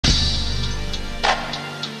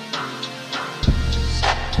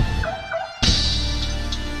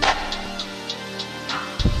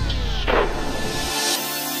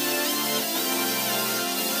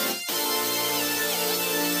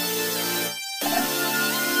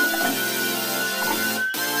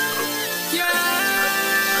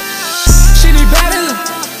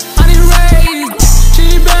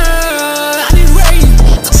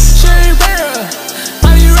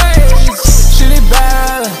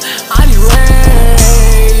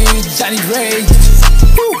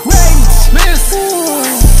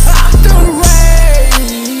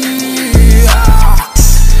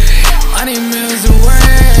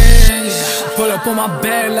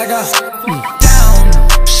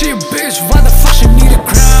She a bitch, why the fuck she need a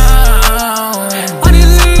crown? I need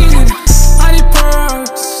lean, I need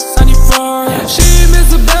perks, I need perks. She miss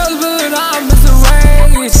the bell, but I miss the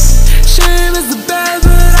rage. She miss the bell,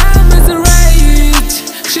 but I miss the rage.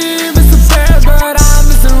 She miss the bell, but I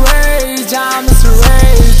miss the rage. I miss the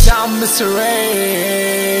rage, I miss the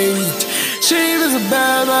rage. She miss the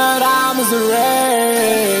bell, but I miss the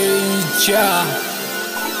rage. Yeah.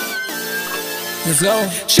 Let's go.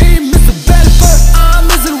 She miss the bell, but I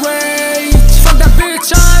miss the rage. Fuck that bitch,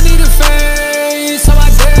 I need a face on my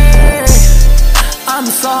day. I'm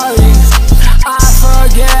sorry, I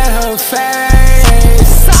forget her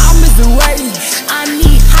face. I miss the rage. I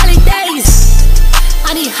need holidays.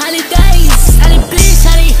 I need holidays. I need bitch,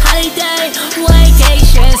 I need holiday.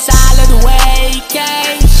 Vacations, I love the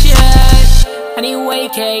vacation. I need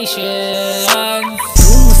vacation.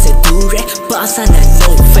 तुमसे दूर है पास आना no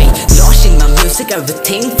fake. Lost in my music,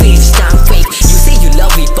 everything feels damn fake. You say you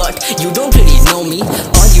love me but you don't really know me.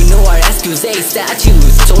 All you know are excuses that you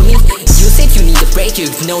told me. You said you need a break, you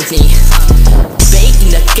ignored me. Baked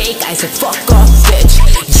in the cake, I said fuck off bitch.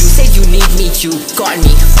 You said you need me, you got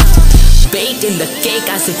me. Baked in the cake,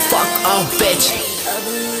 I said fuck off bitch.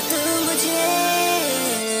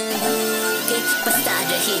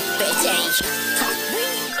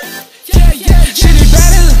 She need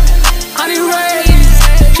Beryl, I need rage.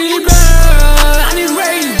 She need Beryl, I need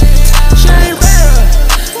rage. She need Beryl,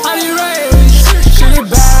 I need rage. She need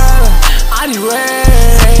Beryl, I need rage.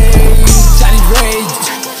 I need rage.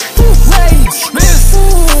 Rage, miss.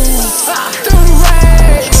 Do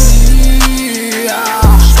rage.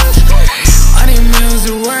 I need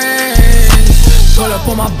music rage. Pull up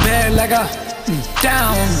on my bed like a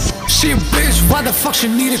down. She a bitch, why the fuck she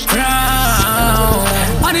need a crown?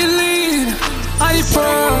 I need lean, I need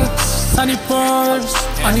perks, I need perks,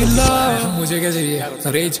 I need love. मुझे क्या चाहिए?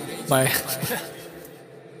 Rage, bye.